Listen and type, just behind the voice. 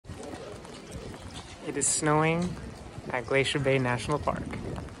It is snowing at Glacier Bay National Park.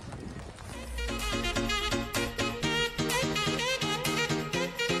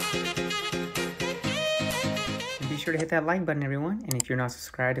 Be sure to hit that like button, everyone. And if you're not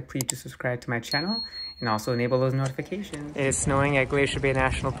subscribed, please do subscribe to my channel and also enable those notifications. It is snowing at Glacier Bay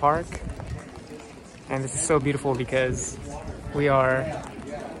National Park. And this is so beautiful because we are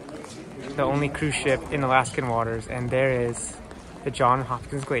the only cruise ship in Alaskan waters, and there is the Johns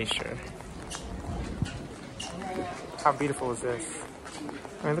Hopkins Glacier. How beautiful is this?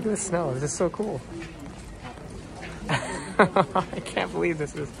 I mean, look at the snow. This is so cool. I can't believe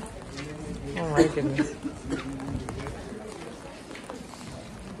this is. Oh my goodness.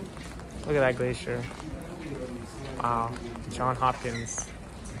 Look at that glacier. Wow. Johns Hopkins.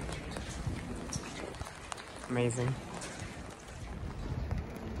 Amazing.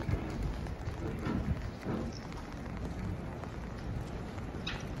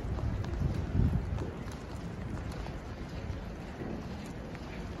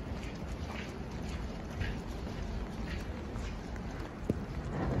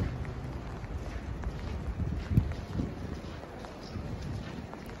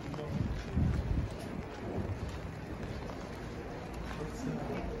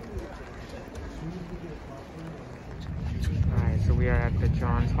 So we are at the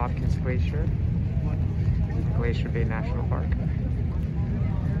Johns Hopkins Glacier, Glacier Bay National Park.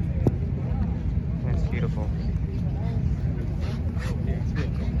 And it's beautiful.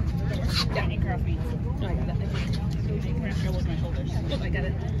 Down your coffee. No, I got it. Go with my shoulders. I got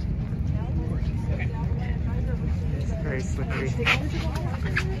it. Okay. It's very slippery.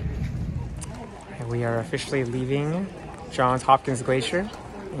 And we are officially leaving Johns Hopkins Glacier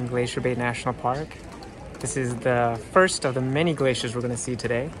in Glacier Bay National Park. This is the first of the many glaciers we're going to see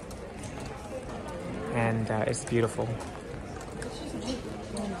today, and it's beautiful.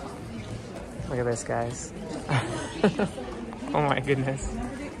 Look at this, guys. Oh my goodness.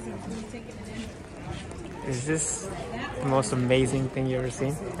 Is this the most amazing thing you've ever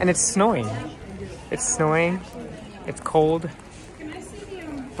seen? And it's snowing. It's snowing, it's cold,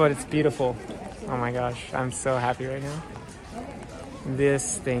 but it's beautiful. Oh my gosh, I'm so happy right now.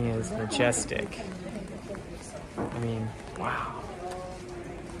 This thing is majestic. I mean, wow.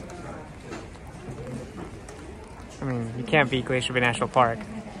 I mean, you can't beat Glacier Bay National Park.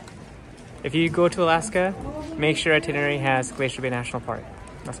 If you go to Alaska, make sure itinerary has Glacier Bay National Park.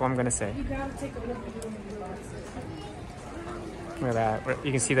 That's what I'm gonna say. Look at that.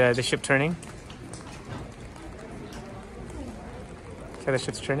 You can see the ship turning. See how the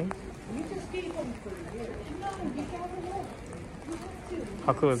ship's turning?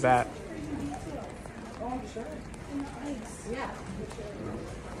 How cool is that?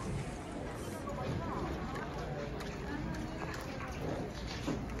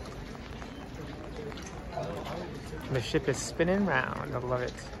 The ship is spinning round. I love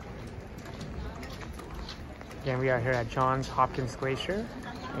it. Again, we are here at Johns Hopkins Glacier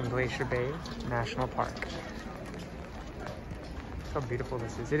in Glacier Bay National Park. Look how beautiful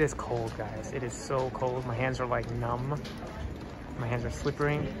this is. It is cold, guys. It is so cold. My hands are like numb. My hands are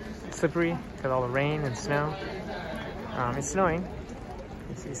slippery because all the rain and snow. It's snowing.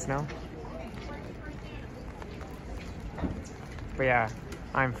 You see snow. But yeah,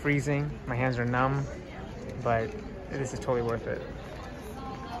 I'm freezing. My hands are numb, but this is totally worth it.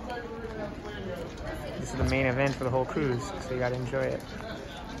 This is the main event for the whole cruise, so you gotta enjoy it.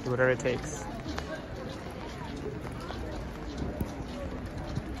 Do whatever it takes.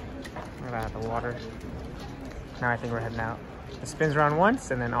 Look at that, the water. Now I think we're heading out. It spins around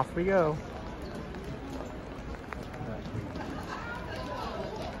once and then off we go.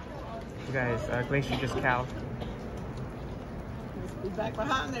 You guys, Glacier just cowed. He's back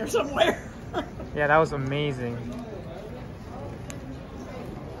behind there somewhere. Yeah, that was amazing.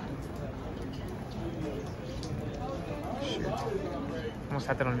 Shoot. Almost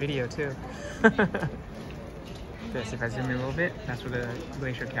had that on video too. This, if I zoom in a little bit, that's where the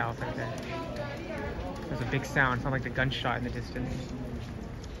glacier cows right there. There's a big sound. It sounded like the gunshot in the distance.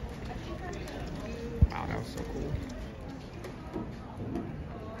 Wow, that was so cool.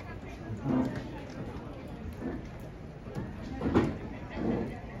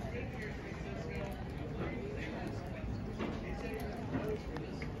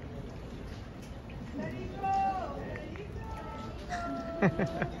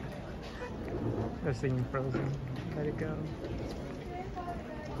 They're singing Frozen. Let it go.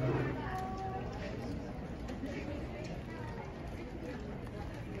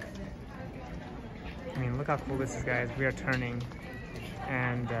 I mean, look how cool this is, guys. We are turning,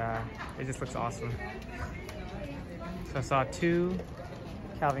 and it just looks awesome. So I saw two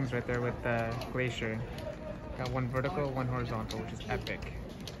calvings right there with the glacier. Got one vertical, one horizontal, which is epic.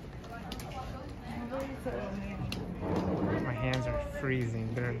 My hands are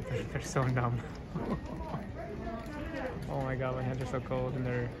freezing. They're so numb. Oh my god, my hands are so cold, and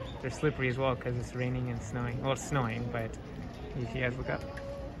they're slippery as well because it's raining and snowing. Well, it's snowing, but if you guys look up,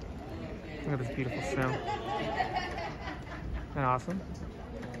 look at this beautiful snow. Isn't that awesome?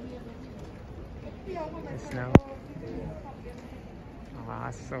 The snow. Oh wow,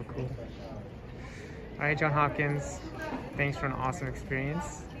 that's so cool. Alright, John Hopkins, thanks for an awesome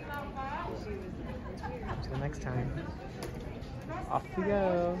experience. Until next time. Off we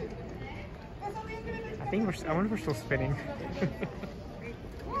go. I wonder if we're still spinning.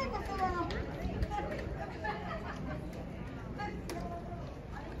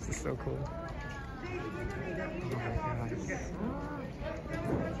 This is so cool. Oh my gosh.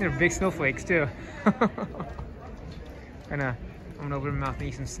 These are big snowflakes too. I'm gonna open my mouth and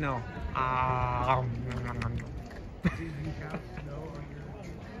eat some snow. Ah.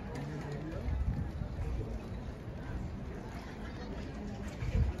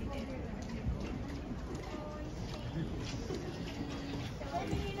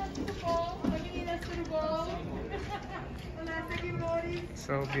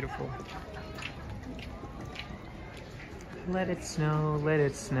 So beautiful. Let it snow, let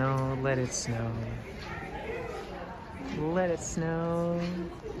it snow, let it snow. Let it snow,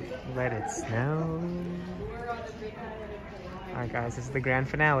 let it snow. Alright guys, this is the grand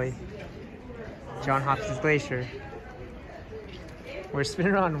finale. John Hopkins Glacier. We're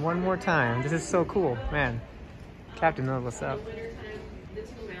spinning around one more time. This is so cool, man. Captain knows what's up.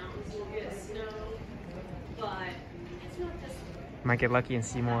 Might get lucky and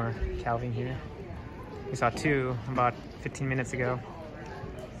see more calving here. We saw two about 15 minutes ago.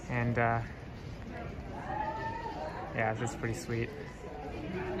 And yeah, this is pretty sweet.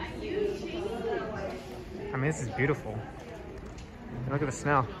 I mean, this is beautiful. And look at the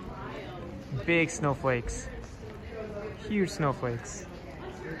snow. Big snowflakes. Huge snowflakes.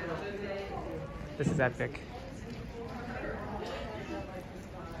 This is epic.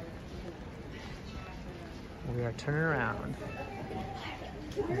 We are turning around.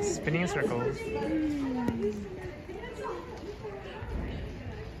 And spinning in circles.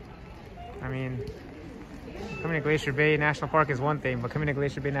 I mean, coming to Glacier Bay National Park is one thing, but coming to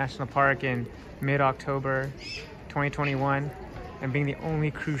Glacier Bay National Park in mid-October 2021 and being the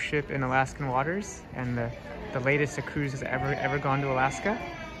only cruise ship in Alaskan waters and the latest a cruise has ever gone to Alaska,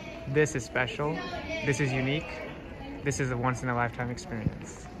 this is special, this is unique, this is a once-in-a-lifetime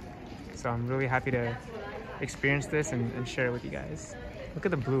experience. So I'm really happy to experience this and share it with you guys. Look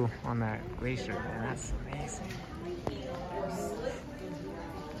at the blue on that glacier, man, that's amazing.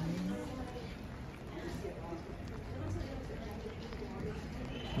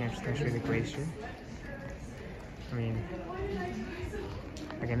 Yeah, I'm just gonna show you the glacier. I mean,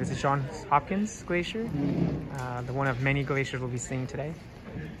 again, this is John Hopkins Glacier, the one of many glaciers we'll be seeing today.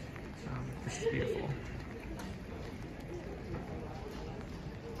 This is beautiful.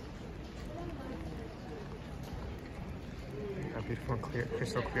 How beautiful and clear,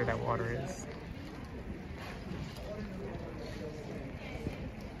 crystal clear that water is.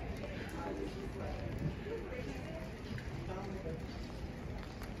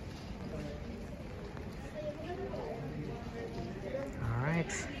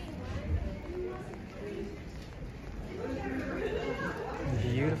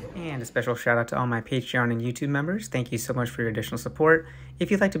 And a special shout out to all my Patreon and YouTube members. Thank you so much for your additional support.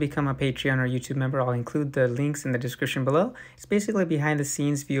 If you'd like to become a Patreon or YouTube member, I'll include the links in the description below. It's basically behind the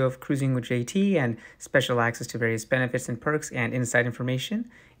scenes view of cruising with JT and special access to various benefits and perks and inside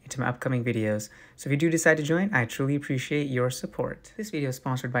information into my upcoming videos. So if you do decide to join, I truly appreciate your support. This video is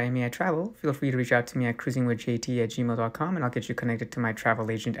sponsored by MEI Travel. Feel free to reach out to me at cruisingwithjt@gmail.com and I'll get you connected to my travel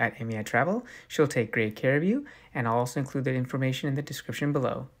agent at MEI Travel. She'll take great care of you, and I'll also include the information in the description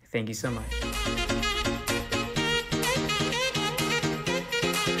below. Thank you so much.